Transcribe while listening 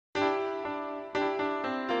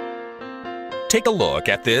Take a look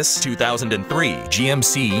at this 2003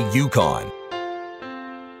 GMC Yukon.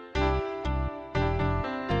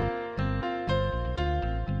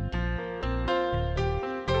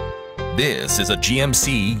 This is a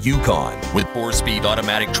GMC Yukon with 4-speed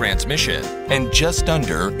automatic transmission and just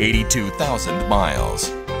under 82,000 miles.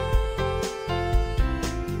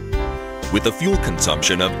 With a fuel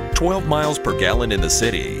consumption of 12 miles per gallon in the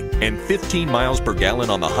city and 15 miles per gallon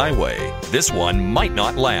on the highway, this one might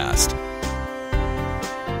not last.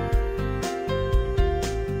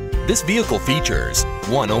 This vehicle features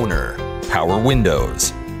one owner, power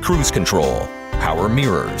windows, cruise control, power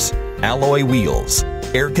mirrors, alloy wheels,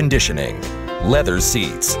 air conditioning, leather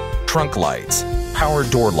seats, trunk lights, power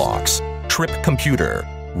door locks, trip computer,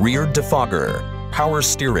 rear defogger, power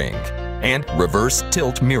steering, and reverse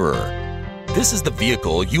tilt mirror. This is the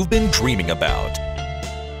vehicle you've been dreaming about.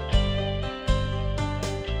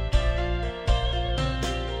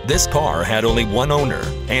 This car had only one owner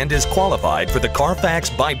and is qualified for the Carfax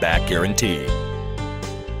buyback guarantee.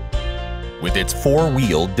 With its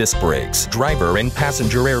 4-wheel disc brakes, driver and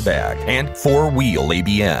passenger airbag, and 4-wheel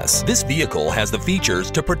ABS, this vehicle has the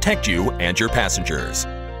features to protect you and your passengers.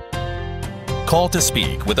 Call to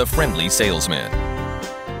speak with a friendly salesman.